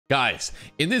Guys,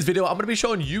 in this video, I'm going to be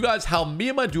showing you guys how me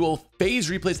and my duo phase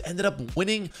replays ended up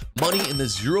winning money in the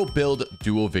zero build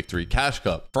duo victory cash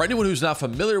cup. For anyone who's not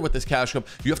familiar with this cash cup,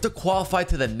 you have to qualify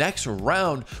to the next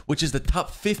round, which is the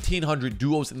top 1,500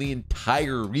 duos in the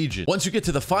entire region. Once you get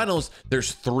to the finals,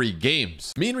 there's 3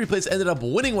 games. Me and replays ended up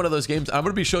winning one of those games. I'm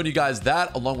going to be showing you guys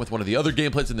that along with one of the other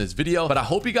gameplays in this video, but I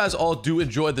hope you guys all do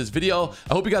enjoy this video.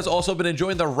 I hope you guys also have been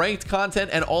enjoying the ranked content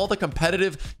and all the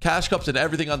competitive cash cups and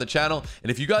everything on the channel.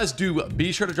 And if you guys do,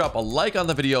 be sure to drop a like on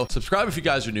the video, subscribe if you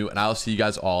guys are new, and I'll see you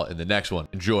guys all in the next one.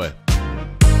 Enjoy.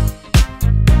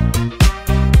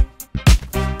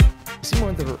 See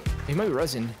more the he might be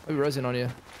resin. Might be resin on you.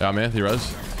 Yeah, man, he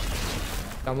res.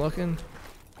 I'm looking.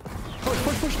 Push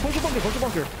the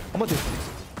bunker. I'm with you.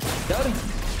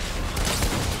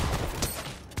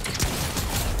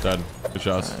 Dead. Good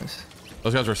shots. Nice.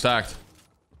 Those guys were stacked.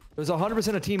 There's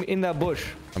 100% a team in that bush.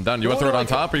 I'm down. You want to throw it on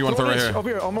top or you want to throw it right here? Over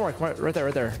here. On my right, right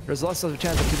there. There's lots of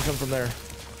chance of people come from there.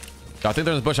 I think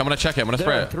they're in the bush. I'm going to check it. I'm going to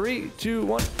spray it. 3, 2,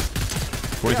 1.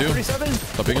 42. 37.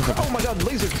 Oh my god,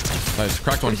 laser. Nice.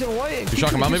 Cracked one. You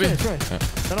shock him out maybe? Yeah.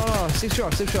 No. Safe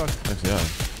shock. Nice, yeah.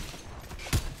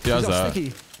 He has that.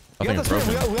 We have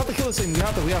to kill this thing. We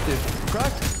have to.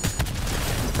 Cracked.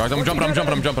 I'm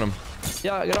jumping him.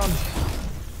 Yeah, get on.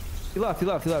 He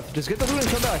left. Just get the loot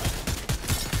and come back.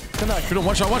 Shoot him.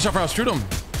 One shot, bro. Shoot him.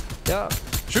 Yeah.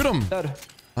 Shoot him. Dead.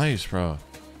 Nice, bro.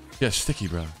 Yeah, sticky,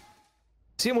 bro.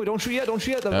 See him. Don't shoot yet.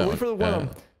 Yeah, wait for the one.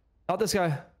 Not this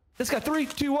guy. 3,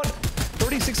 2, 1.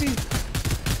 30, 60.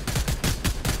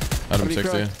 Adam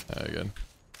 60. Yeah, good.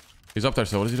 He's up there,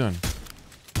 so what is he doing?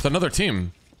 It's another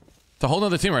team. It's a whole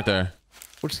nother team right there.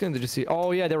 Which skin did you see?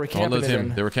 Oh, yeah, they were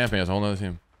camping. They were camping as a whole nother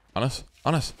team. On us.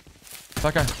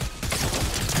 That guy.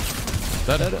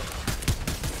 Dead.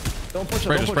 Don't push it.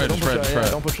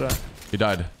 Don't push that. He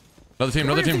died. Another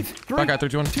team. Back guy, 3,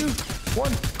 2, 1. 2,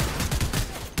 1.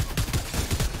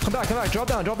 Come back. Drop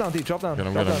down, Deep. Drop down. Good,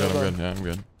 I'm good. Yeah, I'm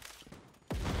good.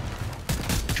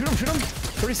 Shoot him.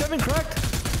 37, cracked.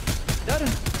 Dead.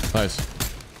 Nice.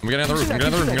 I'm getting on the roof. I'm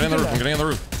getting on the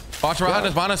roof. Box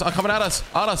behind us. Coming at us.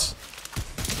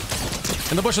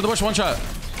 In the bush. One shot.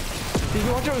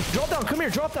 Drop down. Come here.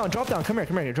 Drop down. Come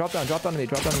here. Drop down to me.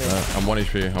 I'm 1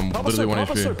 HP. I'm literally 1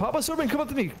 HP. Papa Sorban, come up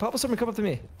to me. Come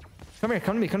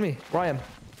to me. Where I am.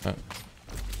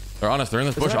 They're on us. They're in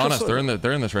this bush. On us. They're in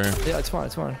this right here. Yeah, it's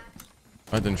fine.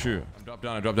 I didn't shoot. I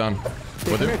dropped down.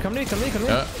 Hey, come to me.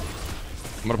 Yeah.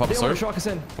 I'm gonna pop a slurp. Shock us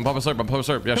in. I'm popping a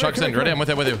slurp. Yeah, shock us in. Ready? I'm with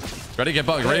you. Ready? Get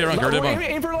bugged. Ready to run. Ready to run.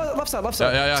 Aim for left side.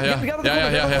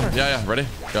 Yeah. Ready?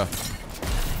 Go.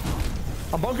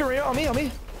 I'm bunker right on me. You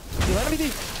land on me,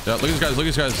 D. Yeah, look at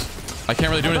these guys. I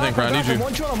can't really do anything, bro. I need you.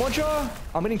 I'm one shot.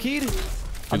 I'm getting keyed. Can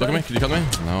you look at me? Can you kill me?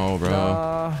 No,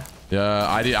 bro. Yeah,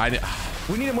 I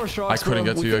we needed more shocks. I couldn't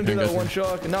get to you. I couldn't get to you. One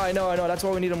shock. No, I know. That's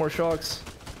why we needed more shocks.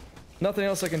 Nothing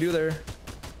else I can do there.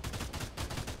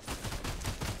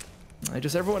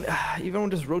 Everyone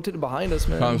just rotated behind us,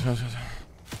 man. Come.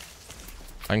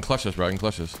 I can clutch this, bro.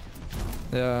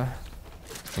 Yeah.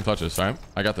 I can clutch this. All right,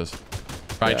 I got this.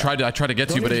 I tried to get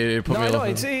to you, but it put me.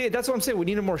 No, that's what I'm saying. We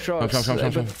needed more shots. Come. Kill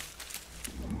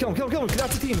him.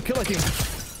 That's the team. Kill that team.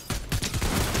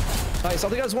 Nice. All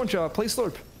the guys one shot. Play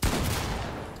slurp.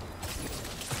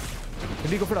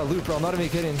 Maybe go for that loot, bro. I'm not even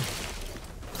kidding.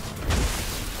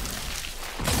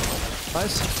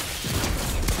 Nice.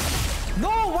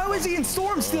 No, why was he in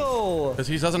storm still? Because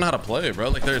he doesn't know how to play, bro.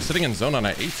 Like they're sitting in zone on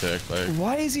an 8 tick. Like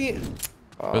why is he?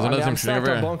 There's another team shooting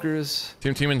over here. Bunkers.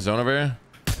 Team in zone over here.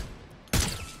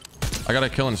 I got a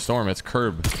kill in storm. It's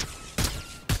curb.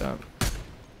 Yeah.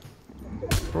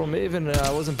 Bro, Maven,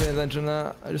 I wasn't paying attention to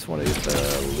that. I just want to get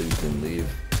the loot and leave.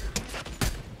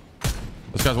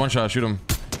 This guy's one shot. Shoot him.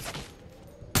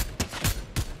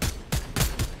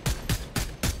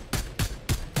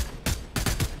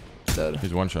 Dead.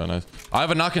 He's one shot. Nice. I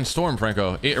have a knock in storm,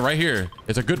 Franco. Right here.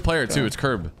 It's a good player too. It's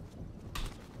curb.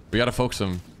 We gotta focus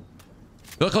him.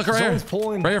 Look right here.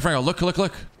 Right here, Franco. Look.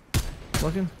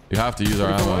 Looking. You have to use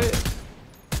our ammo.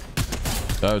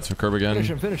 It's curb again.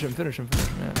 Finish him.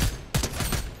 Yeah.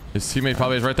 His teammate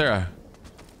probably is right there.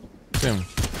 See him.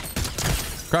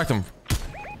 Cracked him.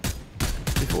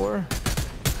 Before.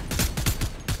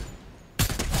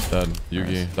 Dead.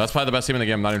 Yugi. Nice. That's probably the best team in the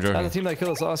game. I'm not even joking. That's the team that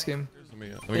killed us last game.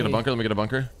 Let me get a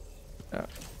bunker. Yeah.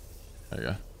 There you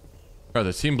go. Bro,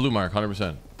 the team blue mark,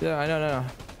 100%. Yeah, I know.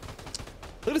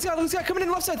 Look at this guy coming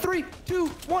in left side. 3, 2,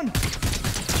 1.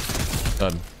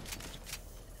 Dead.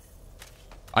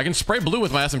 I can spray blue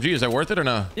with my SMG. Is that worth it or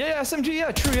no? Yeah, SMG.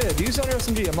 Yeah, true. Yeah, use on your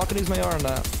SMG. I'm not gonna use my R on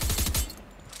that.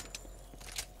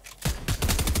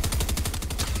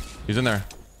 He's in there.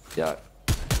 Yeah.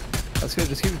 That's good.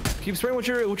 Just keep spraying with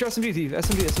your SMG, Thief.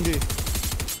 SMG.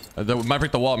 That might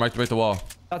break the wall. Might break the wall.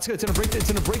 That's good. It's gonna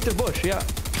break the bush. Yeah.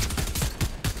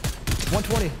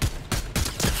 120.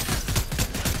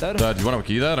 Do you want to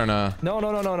key that or not? No.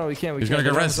 We can't. He's gonna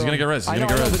get res. He's gonna get res. I know,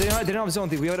 but they don't have zone,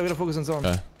 Thief. We gotta focus on zone.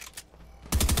 Okay.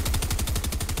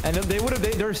 And they would have.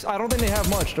 I don't think they have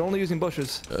much. They're only using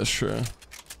bushes. That's true.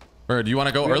 Or do you want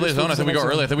to go early zone? I think we go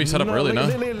early. I think we set up early, no?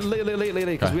 Late.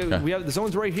 Because we have the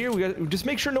zones right here. We got just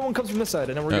make sure no one comes from this side,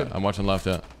 and then we're good. I'm watching left.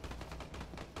 Yeah.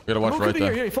 We gotta watch right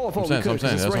there. Here, follow. That's what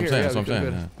I'm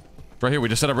saying. Right here. We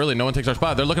just set up early. No one takes our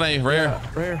spot. They're looking at you. Right here.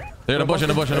 Right here. They're in a bush.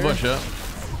 Yeah.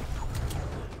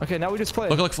 Okay, now we just play.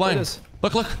 Look, flying. Look.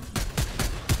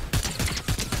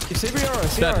 Save your arrow.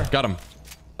 Dead. Got him.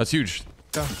 That's huge.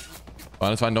 Yeah. Oh,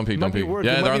 that's fine. Don't peek.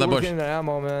 Yeah, they're on that bush.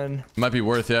 Ammo, man. Might be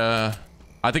worth. Yeah.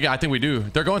 I think we do.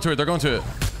 They're going to it. 100.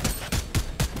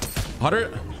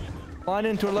 Line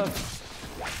in to our left.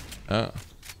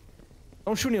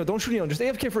 Don't shoot Neil. Just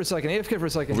AFK for a second.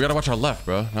 We gotta watch our left,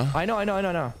 bro. No? I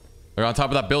know. They're on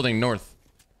top of that building north.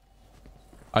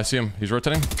 I see him. He's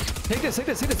rotating. Take this. Hit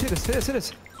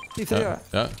this. Yeah.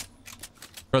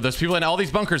 Bro, there's people in all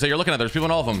these bunkers that you're looking at. There's people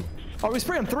in all of them. Oh, we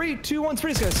spray them. 3, 2, 1.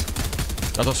 Spray these guys.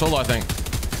 That's a solo, I think.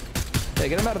 Yeah,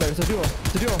 get him out of there. It's a duo.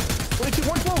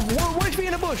 112. 1 HP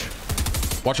in a bush.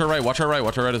 Watch our right as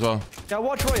well. Yeah,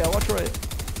 watch right.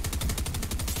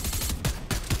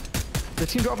 The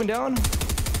team dropping down.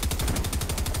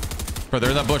 Bro, they're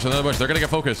in that bush. They're gonna get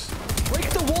focused. Break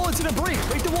the wall. It's gonna break.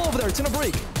 Break the wall over there. It's gonna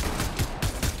break.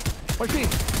 White P.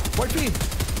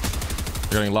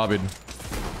 They're getting lobbied.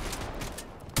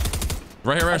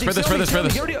 Right here. Spray this.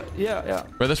 Yeah.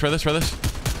 Spray this.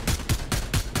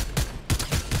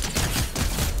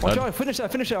 Watch out. Finish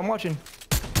that. I'm watching.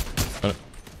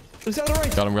 Who's out of the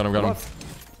right? Got him.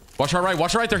 Watch our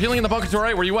right. They're healing in the bunker to our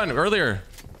right where you went earlier.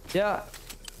 Yeah.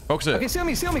 Focus it. Okay, seal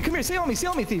me. Come here. Seal me,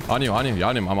 Thief. On you.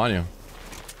 I'm on you.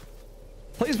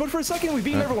 Please wait for a second. We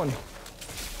beat everyone.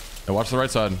 Yeah, watch the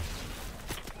right side.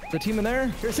 The team in there.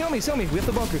 Here, seal me. We have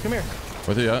the bunker. Come here.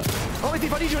 With you, yeah. Oh,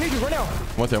 Thief, I need you right now.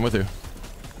 I'm with you.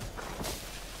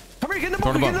 Come here, get in the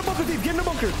bunker, Thief. Get in the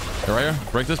bunker. You're right here.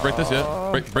 Break this,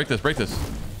 yeah. Break this.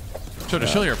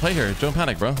 Just chill here. Play here. Don't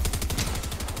panic, bro.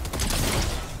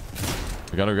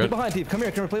 We got her good. Play behind, Thief. Come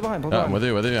here, play behind. I'm with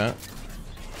you, yeah.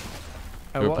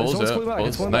 Good pulls, yeah.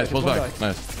 Nice, pulls back.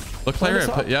 Nice. Look, play here.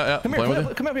 Yeah.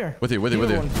 Come up here. With you.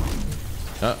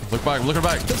 Yeah, look back.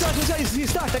 He's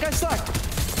stacked. That guy's stacked.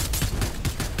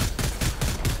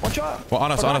 One shot. Well,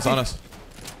 on us.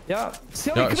 Yeah.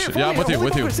 I'm with you.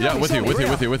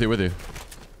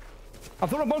 I'm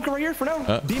throwing a bunker right here for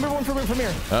now. Beam everyone from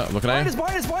here. Looking at you.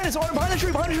 Behind us. Behind the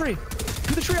tree.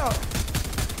 Shoot the tree out.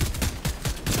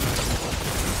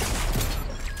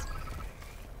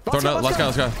 Let's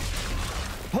go.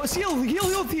 Oh,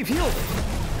 heal, Thief, heal.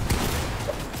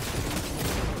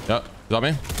 Yeah, is that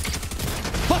me?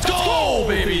 Let's go,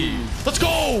 baby. Let's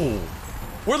go.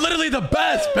 We're literally the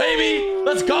best, baby.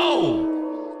 Let's go.